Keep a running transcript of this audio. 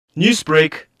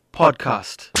Newsbreak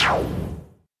podcast.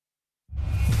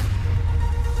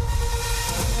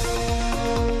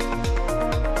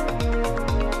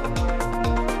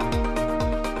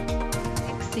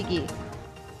 Sige.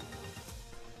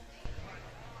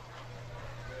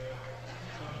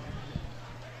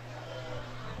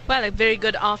 Well, a very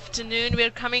good afternoon. We're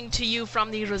coming to you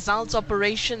from the Results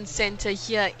Operations Center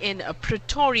here in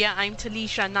Pretoria. I'm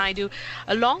Talisha Naidu.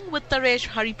 Along with Taresh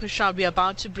Haripashar, we're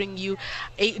about to bring you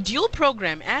a dual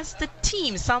program as the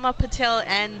team, Salma Patel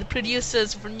and the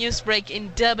producers from Newsbreak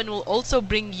in Durban, will also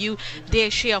bring you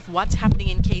their share of what's happening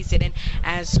in KZN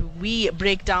as we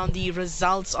break down the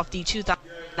results of the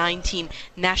 2019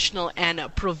 national and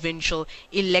provincial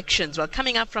elections. Well,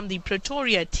 coming up from the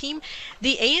Pretoria team,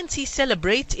 the ANC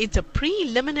celebrates its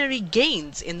preliminary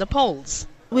gains in the polls.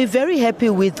 We're very happy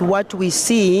with what we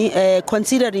see,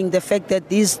 considering the fact that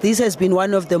this has been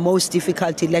one of the most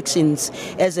difficult elections.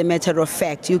 As a matter of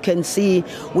fact, you can see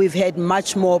we've had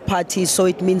much more parties, so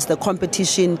it means the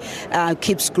competition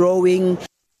keeps growing.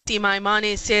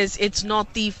 Maimane says it's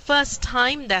not the first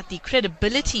time that the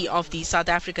credibility of the South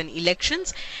African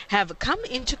elections have come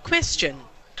into question.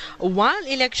 While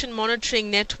Election Monitoring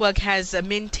Network has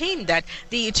maintained that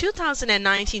the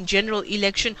 2019 general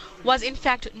election was in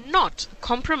fact not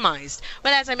compromised.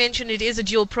 Well, as I mentioned, it is a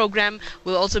dual program.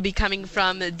 We'll also be coming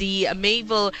from the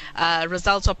Mayville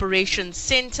Results Operations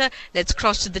Center. Let's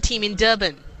cross to the team in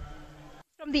Durban.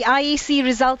 From the IEC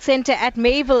Results Centre at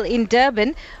Mayville in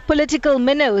Durban, political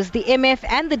minnows, the MF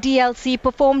and the DLC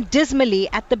performed dismally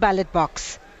at the ballot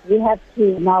box. We have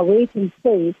to now wait and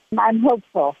see. I'm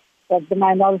hopeful that the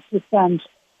Minority Front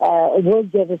will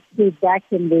give us feedback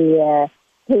in the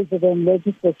KZN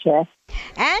legislature.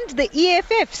 And the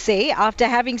EFF say, after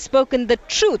having spoken the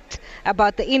truth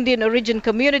about the Indian origin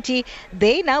community,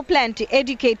 they now plan to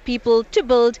educate people to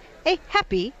build a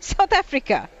happy South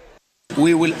Africa.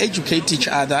 We will educate each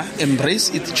other,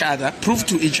 embrace each other, prove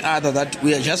to each other that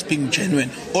we are just being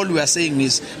genuine. All we are saying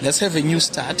is, let's have a new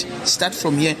start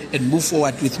from here and move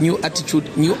forward with new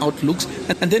attitude, new outlooks,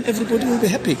 and then everybody will be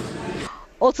happy.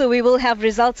 Also, we will have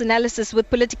results analysis with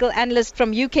political analyst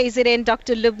from UKZN,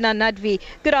 Dr. Lubna Nadvi.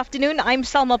 Good afternoon, I'm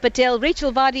Salma Patel.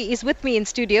 Rachel Vardy is with me in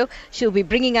studio. She'll be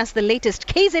bringing us the latest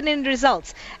KZN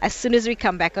results as soon as we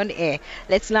come back on air.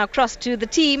 Let's now cross to the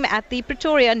team at the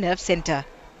Pretoria Nerve Centre.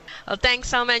 Well, thanks,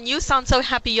 Salma. And you sound so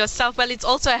happy yourself. Well, it's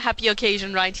also a happy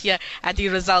occasion right here at the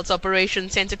Results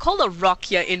Operations Center called a rock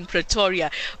here in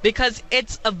Pretoria because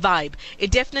it's a vibe.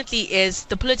 It definitely is.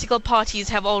 The political parties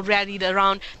have all rallied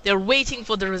around. They're waiting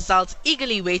for the results,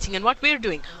 eagerly waiting. And what we're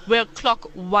doing, we're clock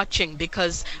watching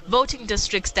because voting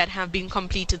districts that have been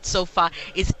completed so far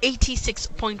is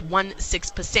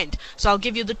 86.16%. So I'll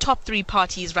give you the top three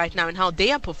parties right now and how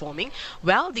they are performing.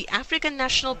 Well, the African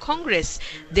National Congress,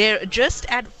 they're just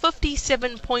at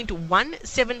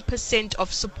 57.17%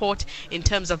 of support in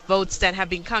terms of votes that have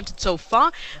been counted so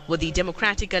far, with the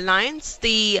Democratic Alliance,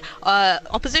 the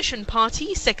opposition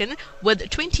party, second with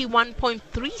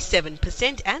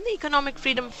 21.37%, and the Economic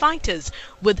Freedom Fighters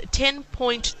with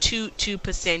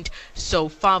 10.22% so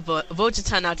far. Voter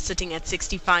turnout sitting at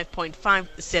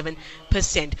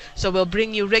 65.57%. So we'll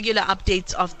bring you regular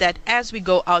updates of that as we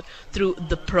go out through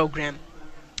the program.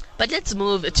 But let's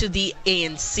move to the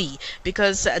ANC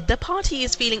because the party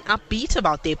is feeling upbeat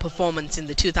about their performance in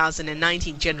the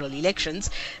 2019 general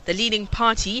elections. The leading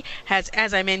party has,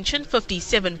 as I mentioned,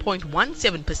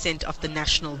 57.17% of the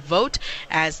national vote,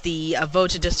 as the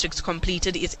voter districts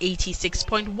completed is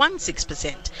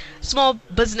 86.16%. Small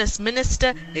Business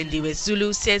Minister Lindiwe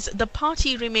Zulu says the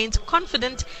party remains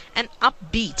confident and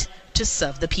upbeat to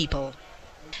serve the people.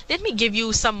 Let me give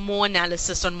you some more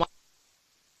analysis on what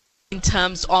in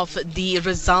terms of the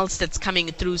results that's coming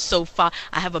through so far.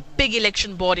 I have a big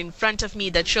election board in front of me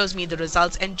that shows me the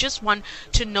results, and just one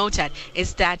to note at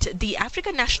is that the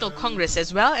African National Congress,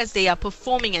 as well as they are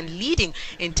performing and leading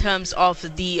in terms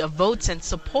of the votes and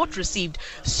support received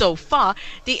so far,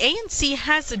 the ANC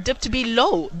has dipped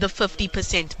below the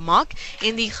 50% mark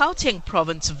in the Gauteng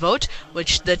province vote,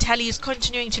 which the tally is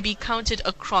continuing to be counted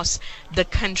across the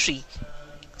country.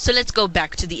 So let's go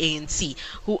back to the ANC,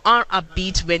 who are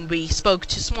upbeat when we spoke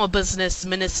to Small Business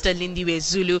Minister Lindiwe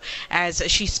Zulu as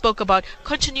she spoke about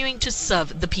continuing to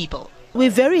serve the people. We're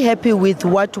very happy with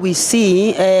what we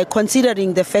see,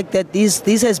 considering the fact that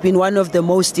this has been one of the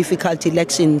most difficult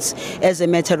elections. As a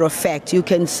matter of fact, you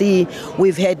can see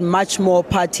we've had much more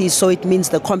parties, so it means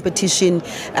the competition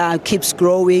keeps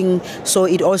growing. So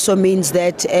it also means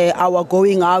that our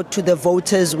going out to the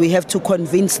voters, we have to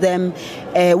convince them.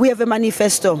 We have a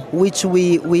manifesto which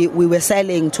we were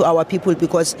selling to our people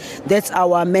because that's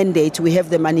our mandate. We have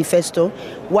the manifesto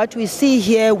what we see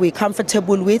here we're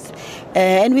comfortable with,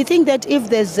 and we think that if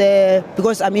there's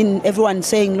because I mean everyone's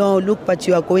saying no, look, but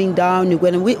you are going down, you're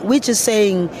going. We're just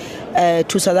saying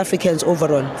to South Africans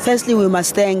overall. Firstly, we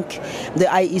must thank the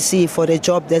IEC for a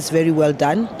job that's very well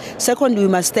done. Secondly, we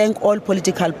must thank all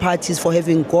political parties for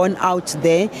having gone out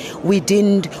there.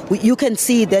 You can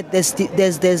see that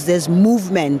there's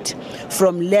movement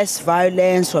from less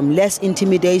violence, from less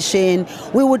intimidation.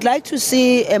 We would like to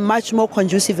see a much more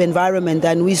conducive environment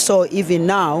than we saw even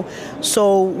now.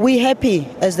 So we're happy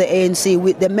as the ANC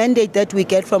with the mandate that we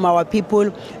get from our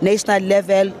people, national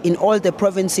level, in all the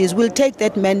provinces. We'll take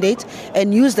that mandate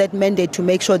and use that mandate to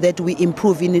make sure that we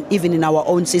improve even in our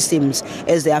own systems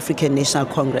as the African National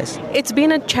Congress. It's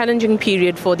been a challenging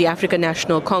period for the African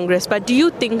National Congress, but do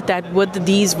you think that with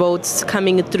these votes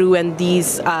coming through and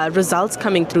these results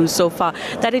coming through so far,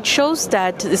 that it shows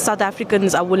that South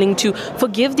Africans are willing to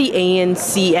forgive the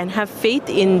ANC and have faith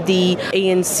in the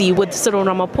ANC with Cyril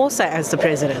Ramaphosa as the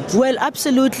president? Well,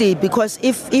 absolutely, because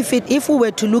if we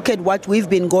were to look at what we've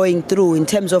been going through in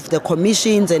terms of the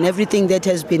commissions and everything that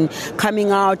has been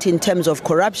coming out in terms of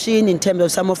corruption, in terms of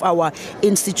some of our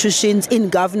institutions in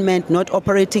government not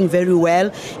operating very well,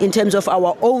 in terms of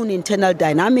our own internal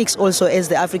dynamics also as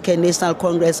the African National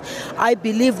Congress, I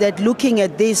believe that looking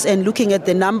at this and looking at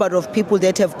the number of people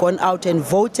that have gone out and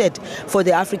voted for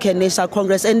the African National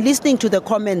Congress and listening to the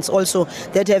comments also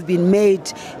that have been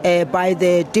made by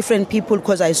the different people,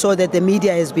 because I saw that the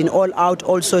media has been all out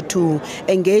also to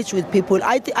engage with people.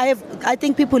 I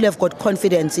think people have got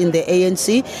confidence in the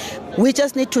ANC. We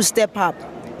just need to step up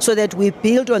so that we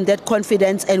build on that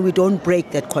confidence and we don't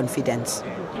break that confidence.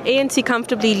 ANC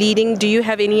comfortably leading, do you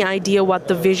have any idea what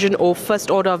the vision or first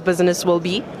order of business will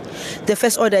be? The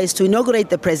first order is to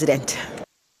inaugurate the president.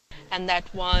 And that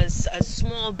was a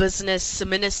Small Business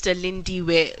Minister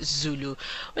Lindiwe Zulu.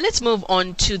 Well, let's move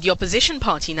on to the opposition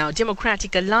party now,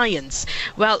 Democratic Alliance.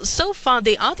 Well, so far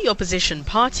they are the opposition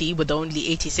party with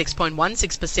only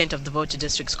 86.16% of the voter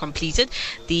districts completed.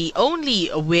 The only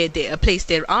place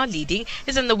they are leading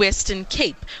is in the Western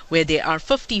Cape, where they are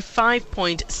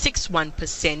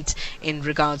 55.61% in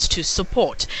regards to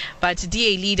support. But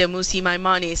DA leader Musi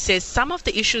Maimane says some of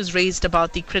the issues raised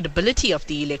about the credibility of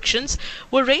the elections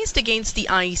were raised against the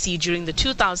IEC during the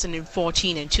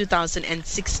 2014 and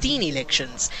 2016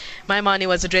 elections. Maimane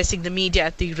was addressing the media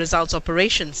at the Results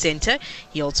Operations Center.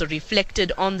 He also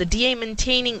reflected on the DA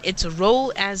maintaining its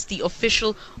role as the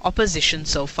official opposition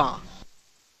so far.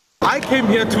 I came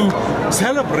here to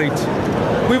celebrate.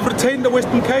 We've retained the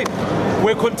Western Cape.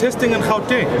 We're contesting in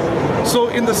Gauteng. So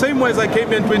in the same way as I came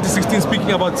here in 2016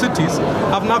 speaking about cities,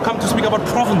 I've now come to speak about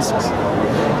provinces.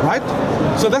 Right?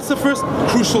 So that's the first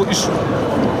crucial issue.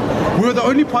 We were the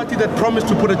only party that promised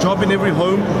to put a job in every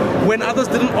home when others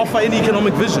didn't offer any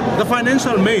economic vision. The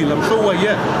Financial Mail, I'm sure we're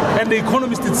here, and The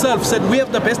Economist itself said we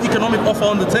have the best economic offer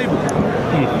on the table.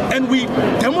 And we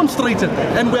demonstrated,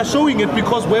 and we're showing it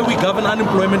because where we govern,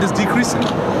 unemployment is decreasing.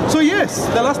 So yes,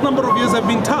 the last number of years have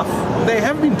been tough. They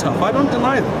have been tough, I don't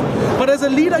deny that. But as a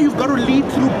leader, you've got to lead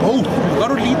through both. You've got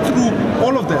to lead through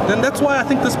all of that. And that's why I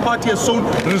think this party has shown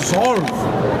resolve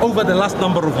over the last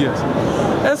number of years.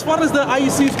 As far as the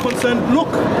IEC is concerned,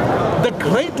 look, the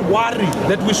great worry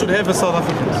that we should have as South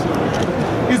Africans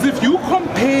is if you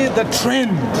compare the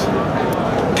trend,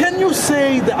 can you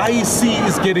say the IEC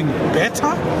is getting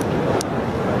better?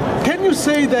 Can you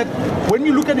say that when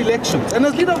you look at elections, and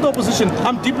as leader of the opposition,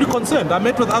 I'm deeply concerned. I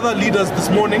met with other leaders this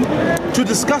morning to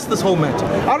discuss this whole matter.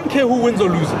 I don't care who wins or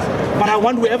loses, but I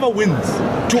want whoever wins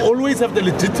to always have the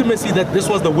legitimacy that this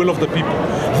was the will of the people.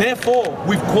 Therefore,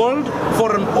 we've called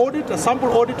for an audit, a sample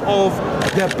audit of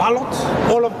their ballots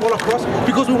all across,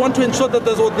 because we want to ensure that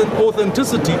there's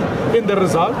authenticity in the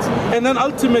results, and then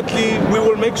ultimately we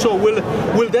will make sure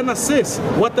we'll then assess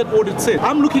what that audit said.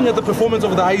 I'm looking at the performance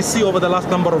of the IEC over the last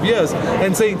number of years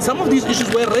and saying some of these issues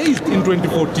were raised in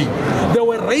 2014, they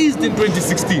were raised in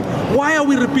 2016. Why are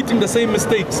we repeating the same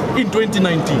mistakes in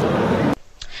 2019?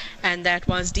 And that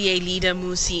was DA leader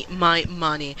Musi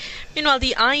Maimane. Meanwhile,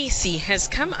 the IEC has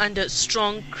come under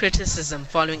strong criticism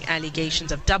following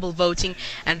allegations of double voting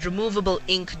and removable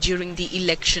ink during the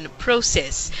election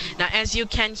process. Now, as you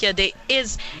can hear, there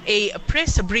is a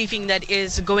press briefing that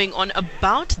is going on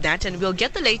about that, and we'll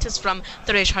get the latest from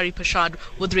Taresh Haripashad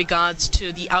with regards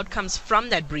to the outcomes from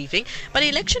that briefing. But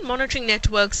Election Monitoring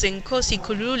Network's Nkosi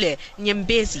Kulule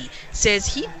Nyembezi says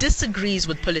he disagrees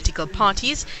with political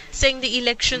parties, saying the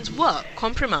elections were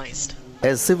compromised.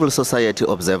 As civil society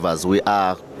observers, we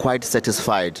are quite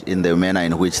satisfied in the manner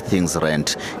in which things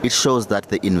went. It shows that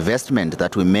the investment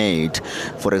that we made,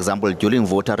 for example, during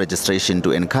voter registration, to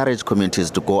encourage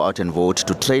communities to go out and vote,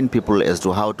 to train people as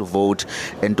to how to vote,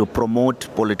 and to promote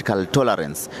political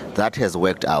tolerance, that has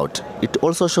worked out. It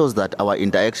also shows that our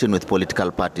interaction with political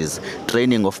parties,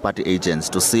 training of party agents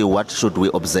to see what should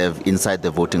we observe inside the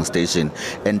voting station,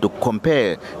 and to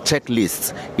compare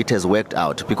checklists, it has worked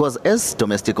out. Because as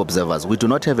domestic observers, we do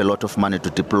not have a lot of money to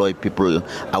deploy people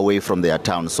away from their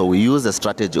towns. So we use a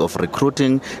strategy of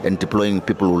recruiting and deploying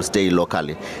people who will stay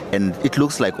locally. And it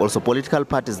looks like also political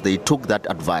parties, they took that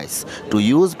advice to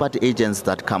use party agents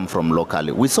that come from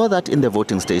locally. We saw that in the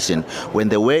voting station when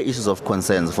there were issues of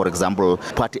concerns, for example,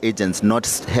 party agents not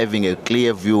having a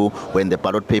clear view when the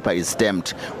ballot paper is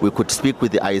stamped. We could speak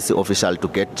with the IEC official to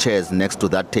get chairs next to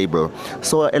that table.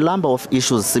 So a number of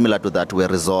issues similar to that were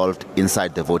resolved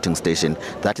inside the voting station.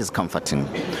 That is comforting.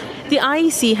 The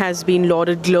IEC has been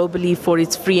lauded globally for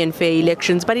its free and fair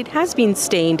elections, but it has been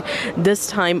stained this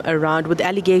time around with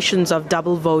allegations of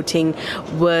double voting,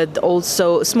 with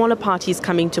also smaller parties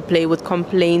coming to play, with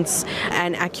complaints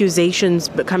and accusations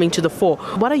coming to the fore.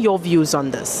 What are your views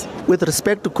on this? With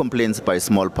respect to complaints by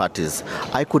small parties,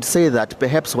 I could say that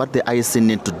perhaps what the IEC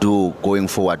need to do going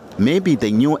forward, maybe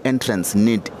the new entrants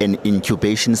need an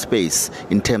incubation space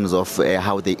in terms of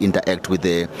how they interact with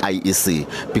the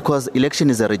IEC, because election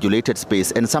is a regulated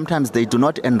space and sometimes they do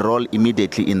not enroll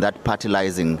immediately in that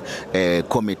partyizing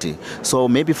committee. So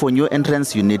maybe for new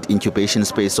entrants you need incubation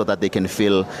space so that they can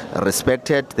feel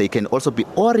respected, they can also be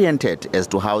oriented as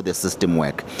to how the system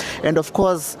works. And of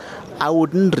course, I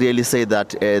wouldn't really say that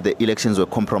the elections were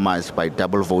compromised by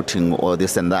double voting or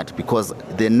this and that, because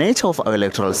the nature of our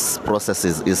electoral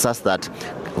processes is such that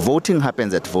voting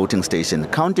happens at voting station,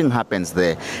 counting happens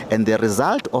there, and the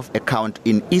result of a count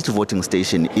in each voting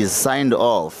station is signed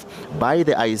off by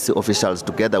the IEC officials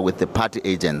together with the party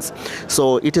agents.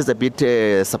 So it is a bit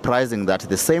surprising that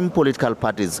the same political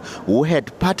parties who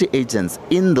had party agents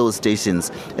in those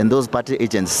stations and those party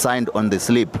agents signed on the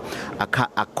slip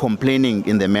are complaining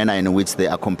in the manner in which they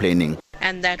are complaining.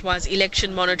 And that was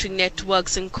Election Monitoring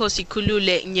Network's Nkosi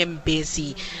Kulule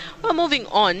Nyembezi. Well, moving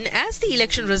on, as the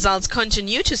election results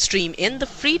continue to stream in, the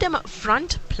Freedom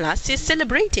Front Plus is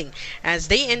celebrating as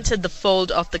they entered the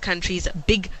fold of the country's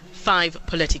big 5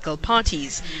 political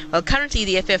parties. Well, currently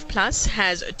the FF Plus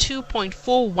has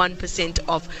 2.41%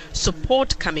 of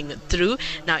support coming through.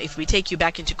 Now, if we take you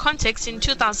back into context, in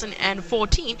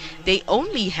 2014, they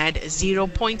only had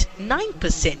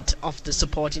 0.9% of the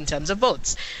support in terms of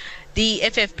votes. The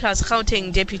FF Plus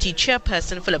Gauteng Deputy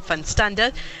Chairperson Philip van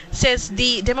Stander says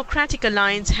the Democratic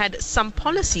Alliance had some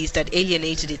policies that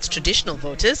alienated its traditional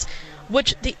voters,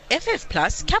 which the FF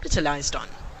Plus capitalized on.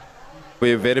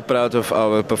 We're very proud of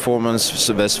our performance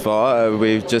thus far.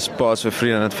 We've just passed the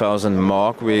 300,000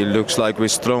 mark. We looks like we're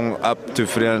strong up to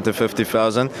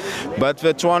 350,000. But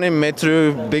the Tshwane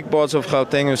Metro, big parts of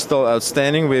Gauteng is still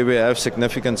outstanding, where we have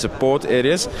significant support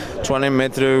areas. Tshwane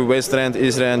Metro, West Rand,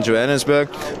 East Rand, Johannesburg.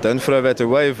 Don't throw that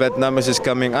away. If that numbers is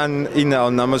coming in, our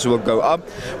numbers will go up.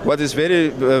 What is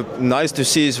very nice to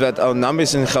see is that our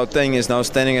numbers in Gauteng is now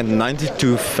standing at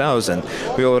 92,000.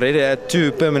 We already had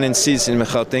 2 permanent seats in the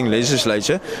Gauteng legislature.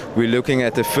 We're looking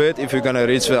at the third. If we're going to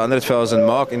reach the 100,000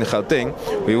 mark in Gauteng,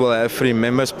 we will have 3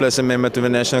 members plus a member to the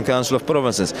National Council of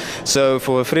Provinces. So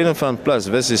for Freedom Front Plus,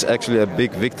 this is actually a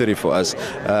big victory for us.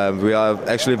 We are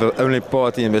actually the only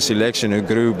party in this election who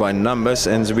grew by numbers,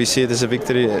 and we see it as a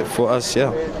victory for us,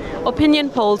 yeah. Opinion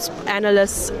polls,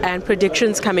 analysts and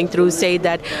predictions coming through say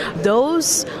that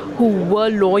those who were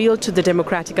loyal to the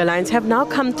Democratic Alliance have now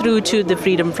come through to the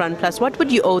Freedom Front Plus. What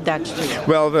would you owe that to?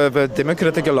 Well, the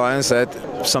Democratic Alliance had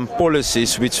some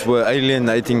policies which were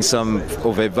alienating some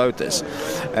of their voters.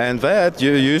 And they had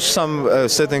used some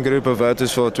certain group of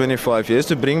voters for 25 years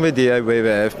to bring the DA where they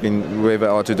have been, where they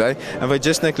are today, and they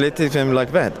just neglected them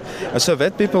like that. And so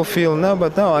that people feel, no,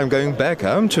 but now I'm going back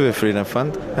home to the Freedom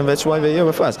Front, and that's why they're here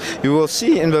with us. You will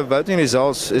see in the voting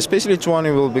results, especially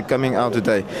Tshwane will be coming out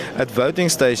today, at voting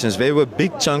stations, there were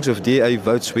big chunks of DA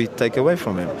votes we take away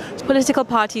from them. Political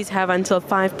parties have until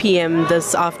 5 p.m.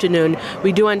 this afternoon.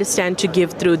 We do understand to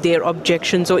give through their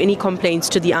objections or any complaints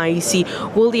to the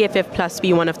IEC. Will the FF Plus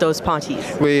be one of those parties?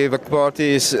 The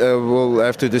parties will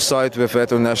have to decide with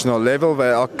that on national level.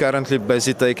 They are currently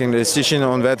busy taking the decision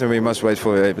on that, and we must wait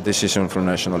for a decision from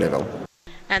national level.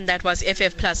 And that was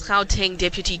FF Plus Gauteng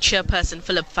Deputy Chairperson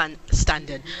Philip van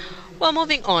Standen. Well,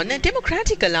 moving on,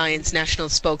 Democratic Alliance National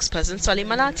Spokesperson Solly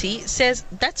Malati says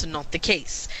that's not the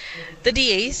case. The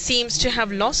DA seems to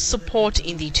have lost support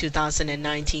in the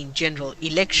 2019 general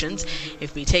elections.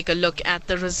 If we take a look at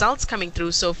the results coming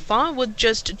through so far, with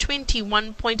just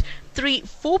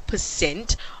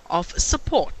 21.34% of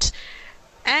support.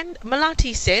 And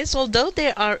Malati says, although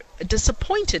they are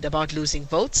disappointed about losing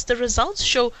votes, the results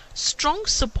show strong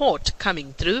support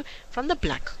coming through from the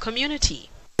black community.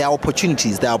 There are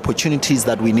opportunities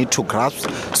that we need to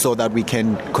grasp so that we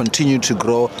can continue to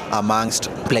grow amongst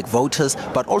black voters,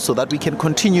 but also that we can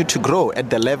continue to grow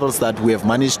at the levels that we have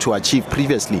managed to achieve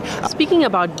previously. Speaking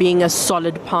about being a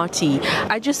solid party,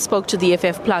 I just spoke to the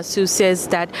FF Plus, who says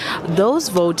that those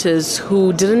voters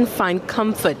who didn't find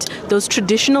comfort, those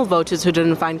traditional voters who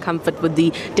didn't find comfort with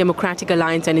the Democratic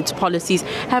Alliance and its policies,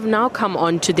 have now come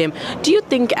on to them. Do you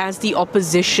think, as the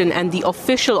opposition and the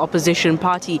official opposition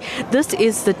party, this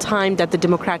is the time that the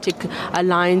Democratic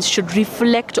Alliance should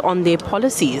reflect on their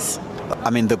policies? I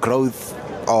mean, the growth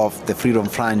of the Freedom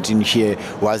Front in here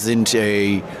wasn't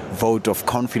a vote of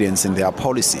confidence in their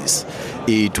policies.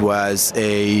 It was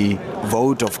a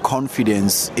vote of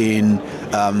confidence in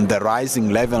the rising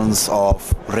levels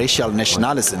of racial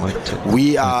nationalism.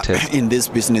 We are in this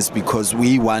business because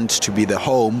we want to be the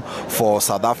home for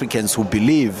South Africans who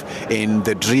believe in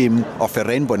the dream of a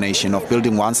rainbow nation, of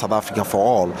building one South Africa for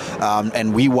all.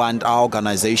 And we want our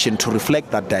organization to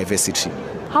reflect that diversity.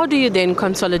 How do you then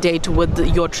consolidate with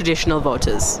your traditional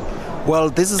voters? Well,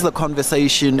 this is the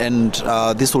conversation, and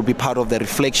this will be part of the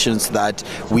reflections that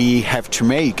we have to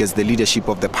make as the leadership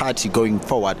of the party going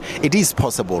forward. It is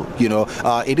possible,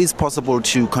 it is possible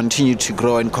to continue to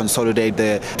grow and consolidate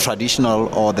the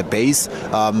traditional or the base,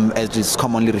 as it is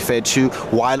commonly referred to,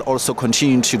 while also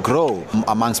continuing to grow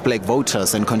amongst black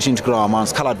voters and continue to grow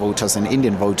amongst colored voters and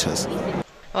Indian voters.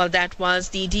 Well, that was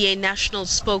the DA National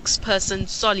Spokesperson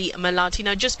Solly Malati.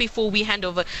 Now, just before we hand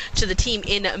over to the team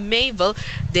in Mayville,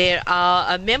 there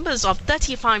are members of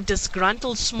 35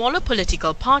 disgruntled smaller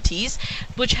political parties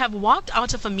which have walked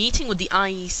out of a meeting with the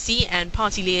IEC and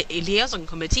Party Liaison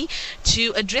Committee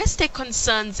to address their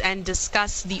concerns and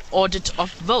discuss the audit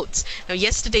of votes. Now,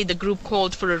 yesterday the group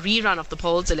called for a rerun of the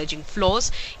polls alleging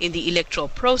flaws in the electoral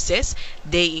process.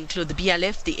 They include the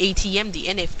BLF, the ATM, the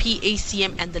NFP,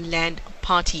 ACM and the Land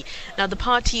Party. Now, the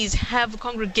parties have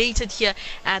congregated here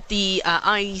at the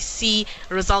IEC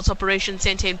Results Operations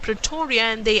Center in Pretoria,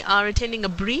 and they are attending a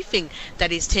briefing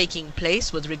that is taking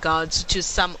place with regards to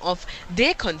some of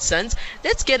their concerns.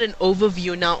 Let's get an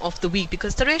overview now of the week,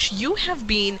 because Taresh, you have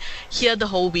been here the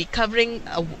whole week covering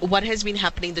what has been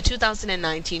happening, the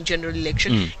 2019 general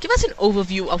election. Give us an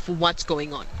overview of what's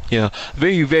going on. Yeah,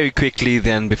 very, very quickly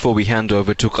then, before we hand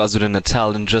over to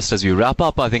KwaZulu-Natal, and just as we wrap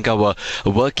up, I think our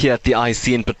work here at the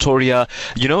IEC in Pretoria,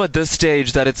 at this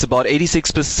stage that it's about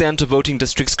 86% of voting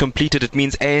districts completed. It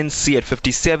means ANC at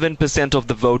 57% of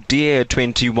the vote, DA at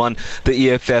 21%,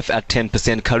 the EFF at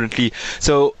 10% currently.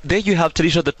 So there you have,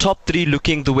 Talisha, the top three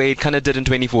looking the way it kind of did in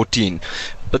 2014.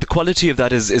 But the quality of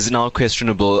that is now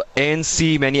questionable.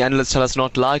 ANC, many analysts tell us,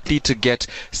 not likely to get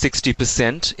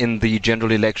 60% in the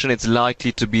general election. It's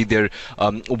likely to be their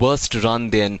worst run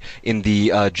then in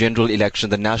the general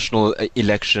election, the national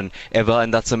election ever.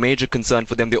 And that's a major concern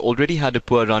for them. They already had a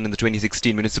poor run in the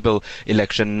 2016 municipal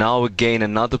election. Now again,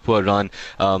 another poor run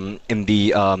in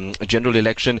the general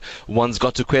election. One's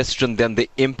got to question then the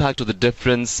impact or the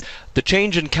difference, the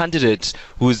change in candidate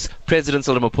whose President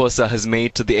Cyril Ramaphosa has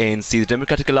made to the ANC. The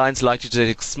Democratic Alliance likely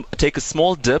to take a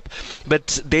small dip,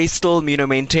 but they still,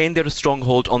 maintain their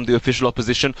stronghold on the official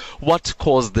opposition. What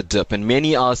caused the dip? And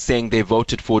many are saying they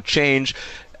voted for change.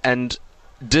 And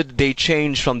did they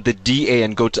change from the DA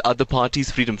and go to other parties?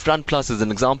 Freedom Front Plus is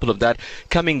an example of that,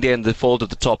 coming there in the fold of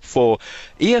the top four.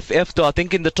 EFF, though, I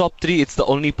think in the top three, it's the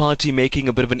only party making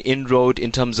a bit of an inroad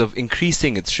in terms of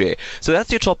increasing its share. So that's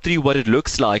your top three, what it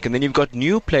looks like. And then you've got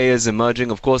new players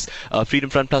emerging. Of course, Freedom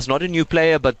Front Plus, not a new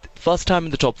player, but first time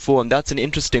in the top four. And that's an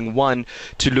interesting one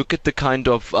to look at the kind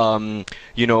of,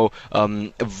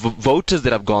 voters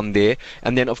that have gone there.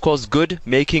 And then, of course, Good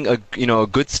making a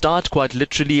good start, quite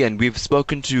literally. And we've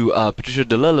spoken to Patricia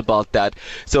DeLille about that.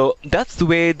 So that's the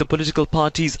way the political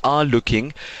parties are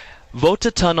looking.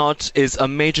 Voter turnout is a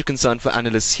major concern for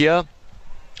analysts here,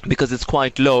 because it's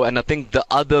quite low. And I think the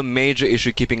other major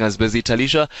issue keeping us busy,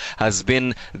 Talisha, has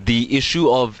been the issue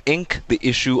of ink, the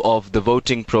issue of the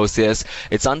voting process.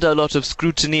 It's under a lot of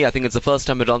scrutiny. I think it's the first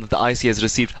time around that the IEC has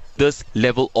received this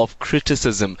level of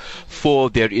criticism for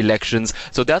their elections.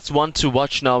 So that's one to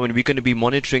watch now, and we're going to be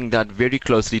monitoring that very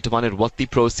closely to find out what the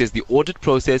process, the audit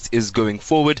process is going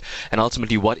forward, and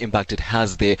ultimately what impact it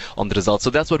has there on the results. So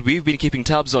that's what we've been keeping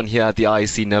tabs on here at the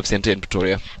IEC Nerve Centre in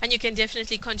Pretoria. And you can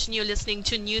definitely continue listening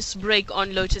to Newsbreak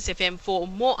on Lotus FM for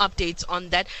more updates on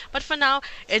that. But for now,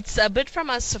 it's a bit from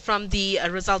us from the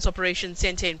Results Operations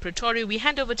Centre in Pretoria. We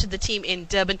hand over to the team in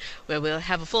Durban, where we'll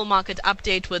have a full market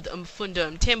update with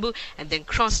Mfundo Mthembu, and then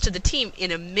cross to the team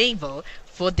in Mayville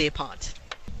for their part.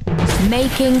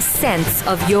 Making sense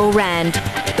of your rand.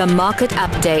 The market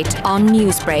update on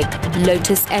Newsbreak,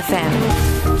 Lotus FM.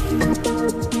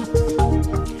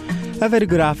 A very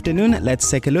good afternoon. Let's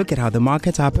take a look at how the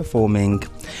markets are performing.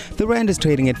 The rand is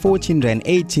trading at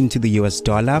 14.18 to the US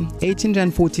dollar,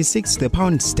 18.46 to the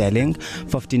pound sterling,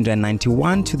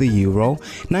 15.91 to the euro,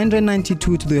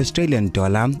 9.92 to the Australian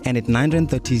dollar, and at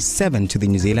 9.37 to the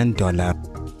New Zealand dollar.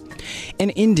 In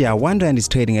India, 1 rand is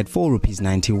trading at 4 rupees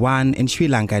 91, in Sri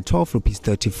Lanka at 12 rupees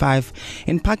 35,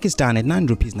 in Pakistan at 9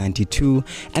 rupees 92,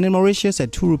 and in Mauritius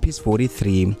at 2 rupees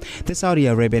 43. The Saudi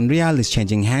Arabian rial is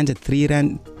changing hands at 3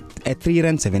 rand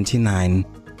 79.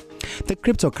 The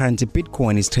cryptocurrency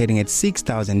Bitcoin is trading at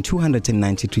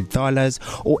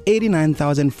 $6,293 or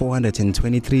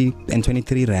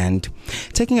 89,423 rand.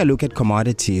 Taking a look at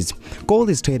commodities, gold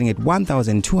is trading at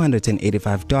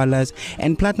 $1,285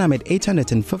 and platinum at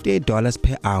 $858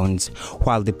 per ounce,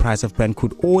 while the price of Brent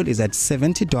crude oil is at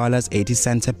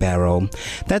 $70.80 a barrel.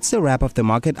 That's the wrap of the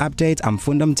market update. I'm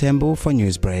Mfundo Mthembu for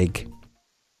Newsbreak.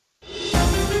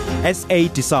 SA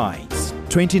Decides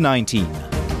 2019.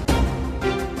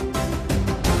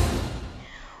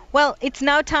 Well, it's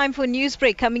now time for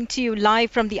Newsbreak, coming to you live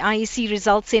from the IEC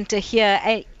Results Centre here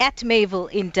at Mayville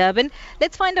in Durban.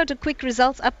 Let's find out a quick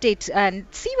results update and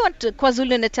see what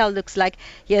KwaZulu-Natal looks like.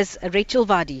 Here's Rachel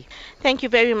Vardy. Thank you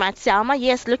very much, Salma.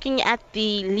 Yes, looking at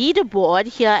the leaderboard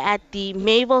here at the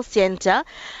Mayville Centre,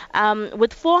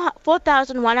 with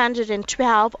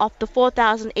 4,112 of the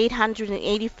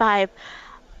 4,885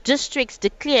 districts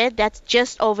declared, that's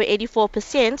just over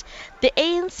 84%. The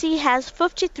ANC has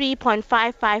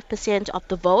 53.55% of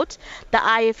the vote, the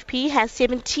IFP has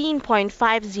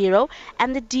 17.50%,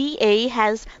 and the DA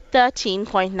has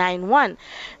 13.91%.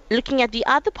 Looking at the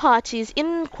other parties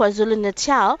in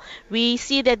KwaZulu-Natal, we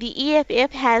see that the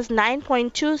EFF has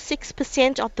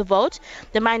 9.26% of the vote,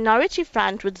 the Minority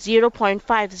Front with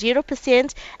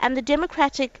 0.50%, and the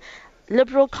Democratic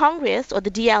Liberal Congress, or the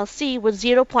DLC, with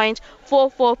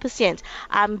 0.44%.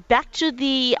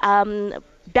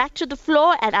 Back to the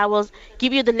floor, and I will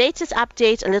give you the latest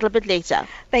update a little bit later.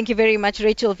 Thank you very much,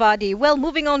 Rachel Vardy. Well,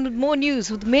 moving on with more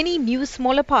news, with many new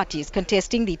smaller parties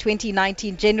contesting the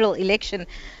 2019 general election,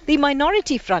 the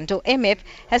Minority Front, or MF,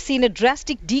 has seen a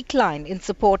drastic decline in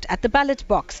support at the ballot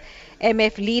box.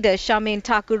 MF leader Charmaine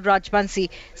Thakur Rajbansi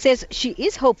says she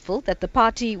is hopeful that the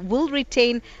party will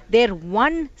retain their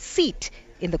one seat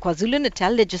in the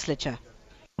KwaZulu-Natal legislature.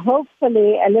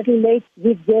 Hopefully, a little late,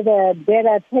 we get a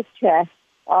better picture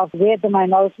of where the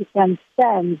Minority Front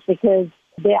stands, because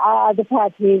there are other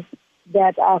parties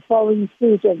that are following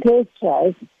suit and close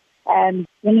choice, and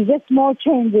when you get small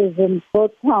changes in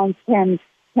vote counts can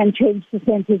change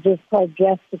percentages quite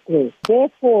drastically.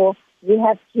 Therefore, we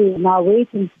have to now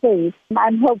wait and see.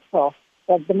 I'm hopeful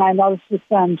that the Minority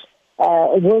Front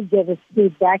will get a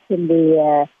seat back in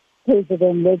the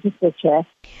KZN legislature.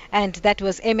 And that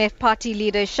was MF party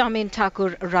leader Charmaine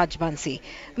Thakur Rajbansi.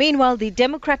 Meanwhile, the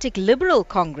Democratic Liberal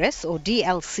Congress, or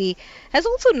DLC, has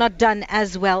also not done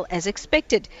as well as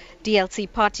expected. DLC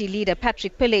party leader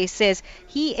Patrick Pillay says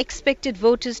he expected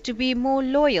voters to be more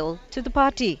loyal to the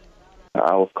party.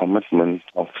 Our commitment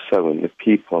of serving the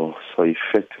people so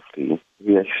effectively,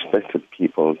 we expected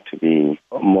people to be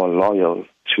more loyal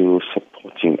to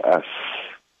supporting us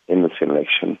in this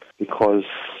election, because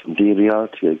the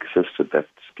reality existed that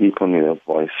people need a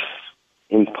voice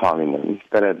in Parliament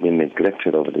that had been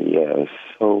neglected over the years.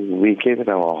 So we gave it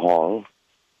our all.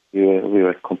 We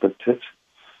were competent,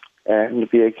 and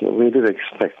we did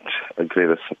expect a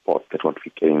greater support than what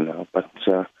we gain now. But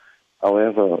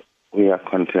however, we are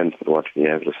content with what we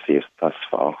have received thus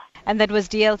far. And that was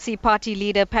DLC party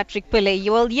leader Patrick Pillay.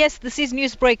 Well, yes, this is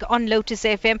Newsbreak on Lotus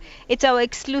FM. It's our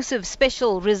exclusive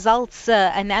special results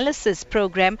analysis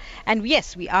program. And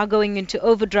yes, we are going into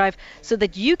overdrive so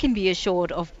that you can be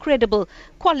assured of credible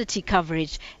quality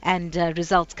coverage and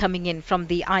results coming in from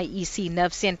the IEC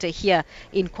Nerve Centre here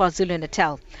in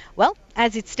KwaZulu-Natal. Well,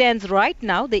 As it stands right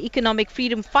now, the Economic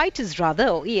Freedom Fighters,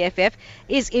 or EFF,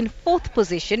 is in 4th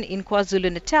position in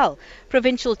KwaZulu-Natal.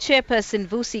 Provincial Chairperson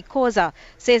Vusi Khoza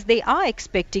says they are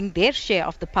expecting their share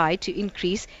of the pie to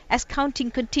increase as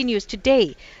counting continues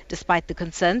today. Despite the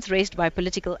concerns raised by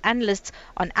political analysts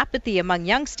on apathy among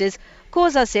youngsters,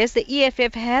 Khoza says the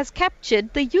EFF has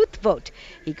captured the youth vote.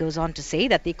 He goes on to say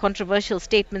that the controversial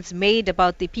statements made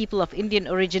about the people of Indian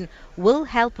origin will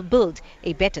help build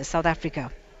a better South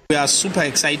Africa. We are super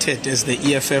excited as the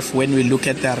EFF when we look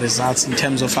at the results in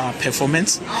terms of our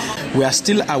performance. We are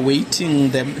still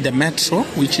awaiting the metro,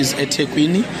 which is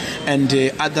eThekwini, and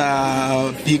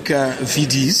other big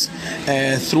VDs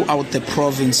throughout the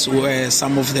province, where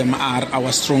some of them are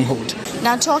our stronghold.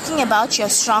 Now, talking about your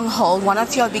stronghold, one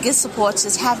of your biggest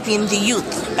supporters have been the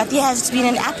youth, but there has been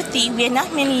an apathy where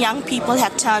not many young people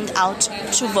have turned out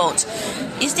to vote.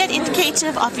 Is that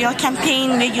indicative of your campaign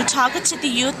where you targeted the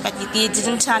youth but they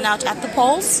didn't turn out at the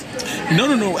polls?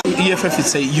 No. EFF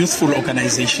is a youthful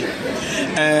organization.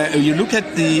 You look at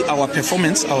our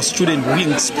performance, our student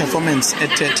wings performance at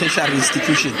tertiary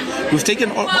institution. We've taken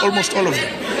almost all of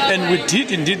them. And we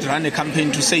did indeed run a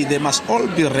campaign to say they must all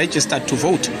be registered to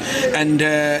vote. And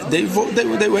they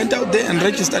went out there and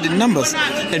registered in numbers.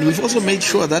 And we've also made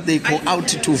sure that they go out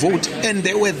to vote. And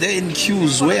they were there in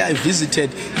queues where I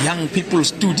visited. Young people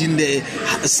stood in the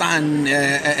sun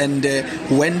and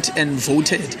went and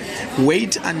voted.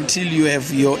 Wait until you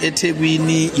have your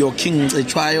eThekwini, your King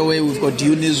Echwayo, where we've got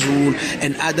UNIZUL,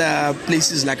 and other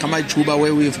places like Amajuba,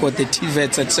 where we've got the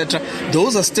TVETs, etc.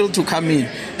 Those are still to come in,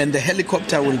 and the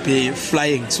helicopter will be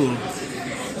flying soon.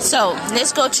 So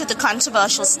let's go to the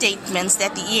controversial statements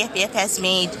that the EFF has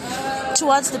made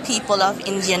towards the people of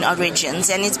Indian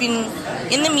origins. And it's been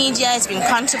in the media, it's been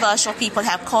controversial. People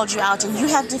have called you out and you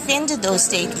have defended those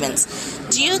statements.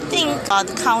 Do you think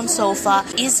the count so far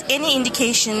is any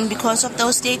indication because of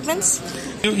those statements?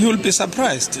 You'll be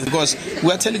surprised because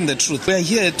we are telling the truth. We are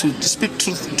here to speak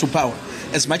truth to power,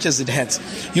 as much as it hurts.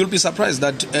 You'll be surprised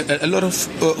that a lot of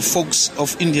folks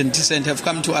of Indian descent have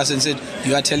come to us and said,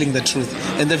 you are telling the truth.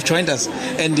 And they've joined us.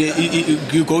 And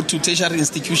you go to tertiary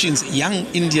institutions, young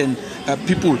Indian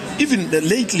people, even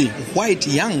lately,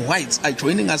 young whites are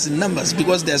joining us in numbers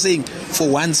because they're saying, for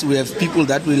once, we have people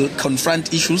that will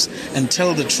confront issues and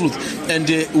tell the truth. And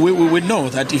we know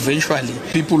that eventually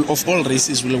people of all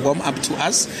races will warm up to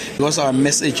us because our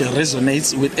message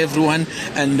resonates with everyone.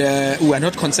 And we are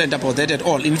not concerned about that at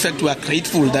all. In fact, we are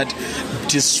grateful that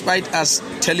despite us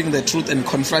telling the truth and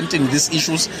confronting these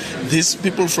issues, these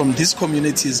people from these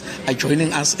communities are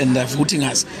joining us and are voting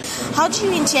us. How do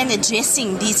you intend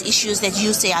addressing these issues that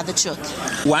you say are the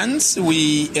truth? Once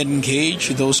we engage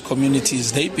those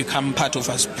communities, they become part of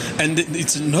us. And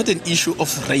it's not an issue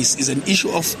of race, it's an issue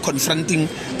of confronting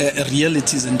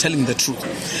realities and telling the truth.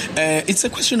 It's a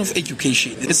question of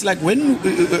education. It's like when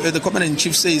the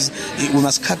Commander-in-Chief says we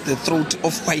must cut the throat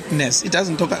of whiteness. It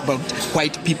doesn't talk about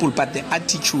white people, but the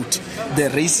attitude, the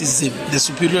racism, the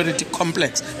superiority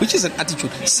complex, which is an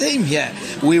attitude. Same here.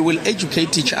 We will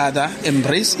educate each other,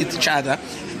 embrace each other,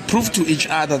 prove to each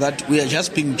other that we are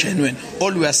just being genuine.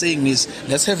 All we are saying is,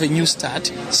 let's have a new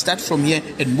start from here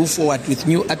and move forward with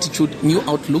new attitude, new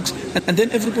outlooks, and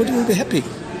then everybody will be happy.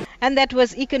 And that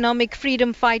was Economic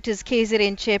Freedom Fighters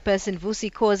KZN Chairperson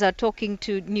Vusi Khoza talking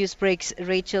to Newsbreak's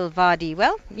Rachel Vardy.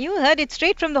 Well, you heard it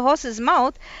straight from the horse's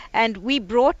mouth, and we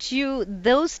brought you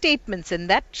those statements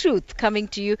and that truth coming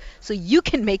to you so you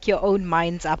can make your own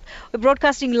minds up. We're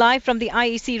broadcasting live from the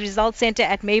IEC Results Centre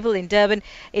at Mayville in Durban.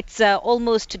 It's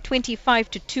almost 25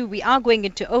 to 2. We are going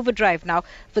into overdrive now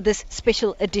for this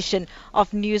special edition of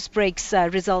Newsbreak's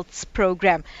results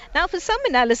program. Now, for some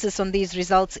analysis on these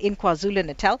results in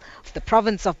KwaZulu-Natal, the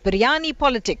province of biryani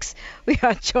politics, we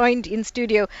are joined in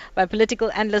studio by political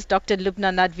analyst Dr.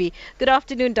 Lubna Nadvi. Good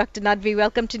afternoon, Dr. Nadvi.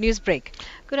 Welcome to Newsbreak.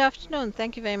 Good afternoon.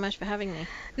 Thank you very much for having me.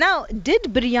 Now, did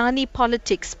biryani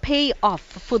politics pay off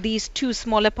for these two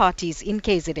smaller parties in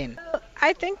KZN?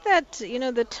 I think that,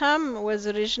 the term was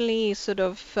originally sort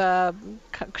of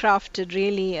crafted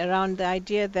really around the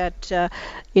idea that,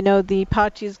 the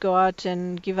parties go out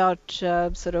and give out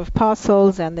sort of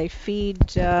parcels and they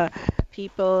feed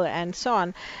people and so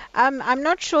on. I'm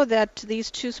not sure that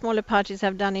these two smaller parties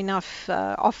have done enough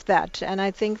of that. And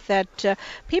I think that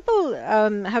people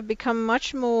have become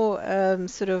much more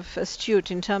sort of astute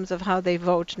in terms of how they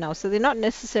vote now. So they're not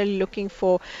necessarily looking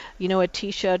for, a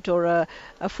T-shirt or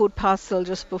a food parcel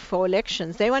just before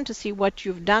elections. They want to see what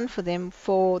you've done for them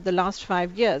for the last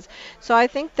 5 years. So I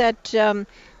think that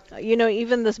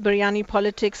even this biryani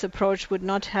politics approach would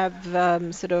not have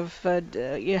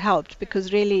helped,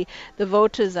 because really the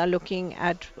voters are looking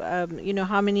at,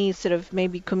 how many sort of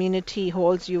maybe community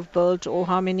halls you've built, or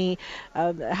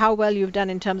how well you've done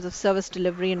in terms of service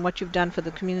delivery and what you've done for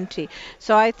the community.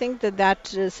 So I think that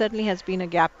certainly has been a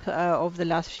gap over the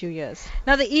last few years.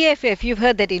 Now the EFF, you've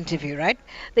heard that interview, right?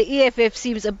 The EFF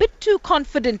seems a bit too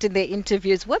confident in their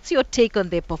interviews. What's your take on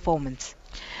their performance?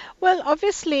 Well,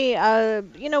 obviously,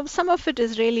 some of it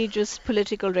is really just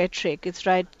political rhetoric. It's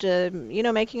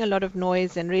making a lot of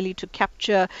noise and really to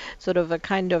capture sort of a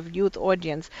kind of youth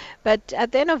audience. But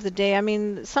at the end of the day, I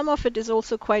mean, some of it is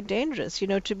also quite dangerous,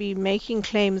 to be making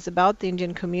claims about the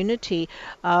Indian community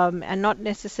and not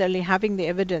necessarily having the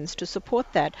evidence to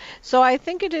support that. So I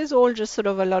think it is all just sort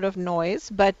of a lot of noise.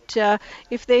 But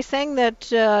if they're saying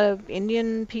that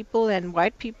Indian people and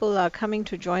white people are coming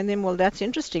to join them, well, that's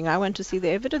interesting. I want to see the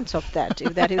evidence of that,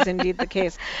 if that is indeed the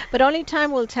case. But only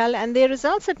time will tell, and their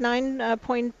results at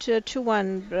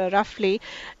 9.21 roughly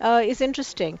is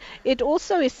interesting. It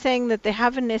also is saying that they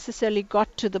haven't necessarily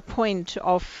got to the point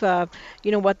of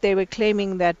what they were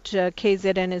claiming, that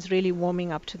KZN is really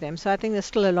warming up to them. So I think there's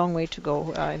still a long way to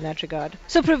go in that regard.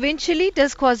 So provincially,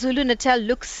 does KwaZulu-Natal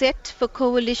look set for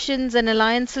coalitions and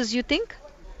alliances, you think?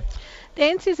 The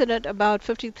ANC is at about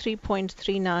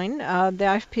 53.39. The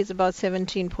IFP is about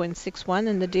 17.61,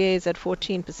 and the DA is at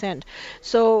 14%.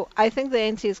 So I think the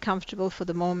ANC is comfortable for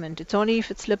the moment. It's only if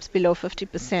it slips below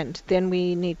 50%, then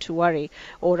we need to worry,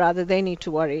 or rather they need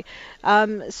to worry.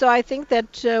 So I think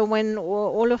that when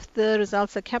all of the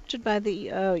results are captured by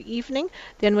the evening,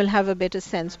 then we'll have a better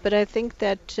sense. But I think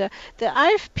that the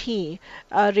IFP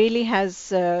really has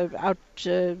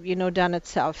done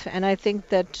itself, and I think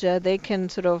that they can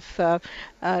sort of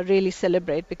really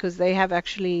celebrate, because they have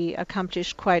actually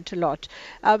accomplished quite a lot.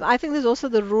 I think there's also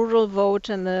the rural vote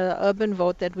and the urban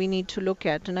vote that we need to look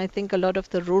at, and I think a lot of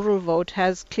the rural vote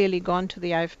has clearly gone to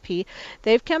the IFP.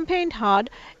 They've campaigned hard,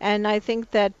 and I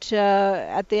think that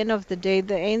at the end of the day,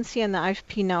 the ANC and the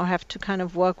IFP now have to kind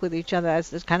of work with each other as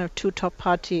the kind of two top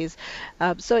parties.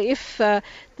 So if the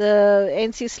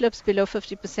ANC slips below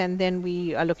 50%, then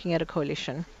we are looking at a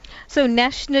coalition. So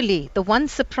nationally, the one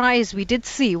surprise we did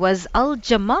see was Al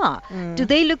Jamaa. Do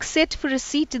they look set for a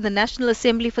seat in the National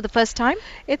Assembly for the first time?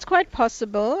 It's quite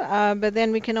possible, but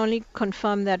then we can only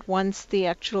confirm that once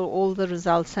all the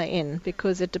results are in,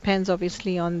 because it depends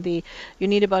obviously on you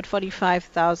need about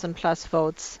 45,000 plus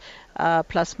votes,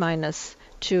 plus minus,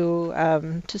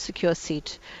 to secure a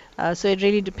seat. So it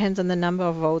really depends on the number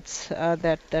of votes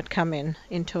that come in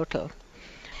total.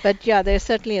 But yeah, there's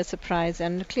certainly a surprise,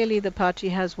 and clearly the party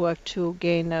has worked to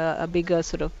gain a bigger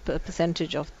sort of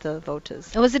percentage of the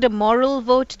voters. Was it a moral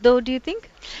vote, though, do you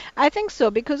think? I think so,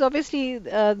 because obviously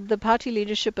the party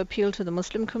leadership appealed to the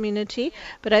Muslim community,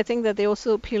 but I think that they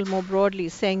also appealed more broadly,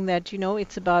 saying that,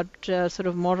 it's about sort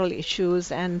of moral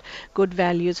issues and good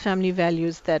values, family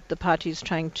values that the party is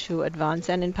trying to advance.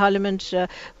 And in Parliament,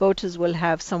 voters will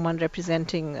have someone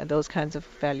representing those kinds of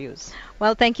values.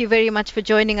 Well, thank you very much for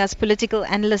joining us, political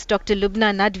analyst Dr.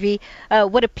 Lubna Nadvi.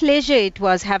 What a pleasure it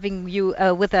was having you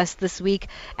with us this week,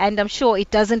 and I'm sure it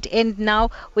doesn't end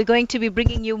now. We're going to be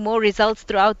bringing you more results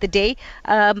throughout the day,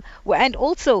 and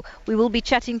also we will be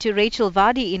chatting to Rachel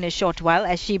Vardy in a short while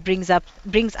as she brings us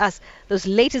those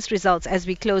latest results as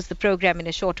we close the program in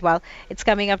a short while. It's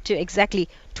coming up to exactly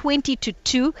 20 to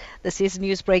 2. This is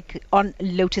Newsbreak on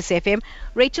Lotus FM.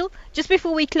 Rachel, just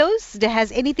before we close,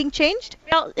 has anything changed?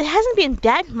 Well, it hasn't been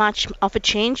that much of a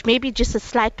change, maybe just a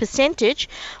slight percentage,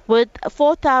 with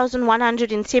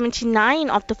 4,179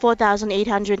 of the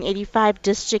 4,885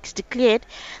 districts declared.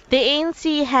 The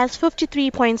ANC has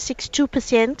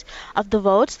 53.62% of the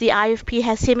votes, the IFP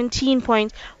has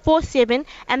 17.47%,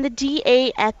 and the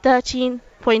DA at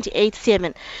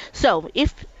 13.87%. So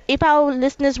if our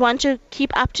listeners want to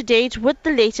keep up to date with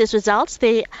the latest results,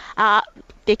 they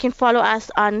can follow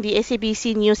us on the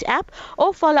SABC News app,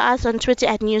 or follow us on Twitter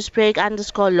at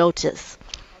Newsbreak_Lotus.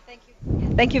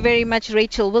 Thank you very much,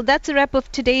 Rachel. Well, that's a wrap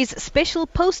of today's special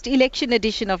post-election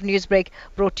edition of Newsbreak,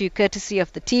 brought to you courtesy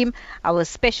of the team, our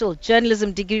special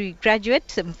journalism degree graduate,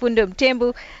 Mfundo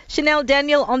Mtembu, Chanel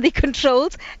Daniel on the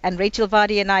controls, and Rachel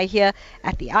Vardy and I here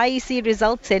at the IEC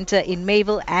Results Centre in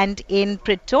Mayville and in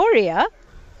Pretoria.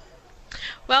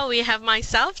 Well, we have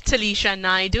myself, Talisha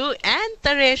Naidu, and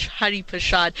Taresh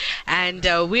Hariprasad. And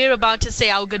we're about to say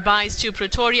our goodbyes to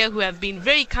Pretoria, who have been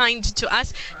very kind to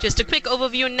us. Just a quick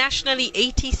overview. Nationally,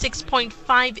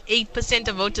 86.58%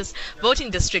 of voting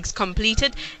districts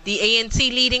completed. The ANC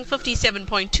leading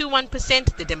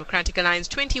 57.21%, the Democratic Alliance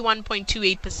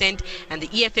 21.28%, and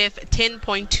the EFF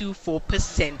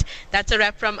 10.24%. That's a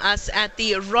wrap from us at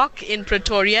the Rock in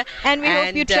Pretoria. And we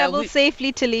hope you travel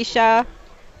safely, Talisha.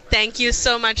 Thank you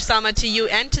so much, Salma, to you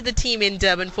and to the team in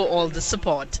Durban for all the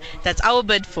support. That's our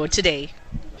bid for today.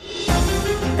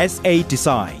 SA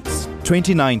Decides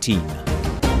 2019.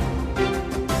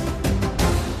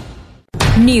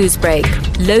 Newsbreak,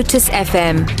 Lotus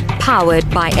FM, powered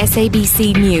by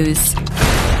SABC News.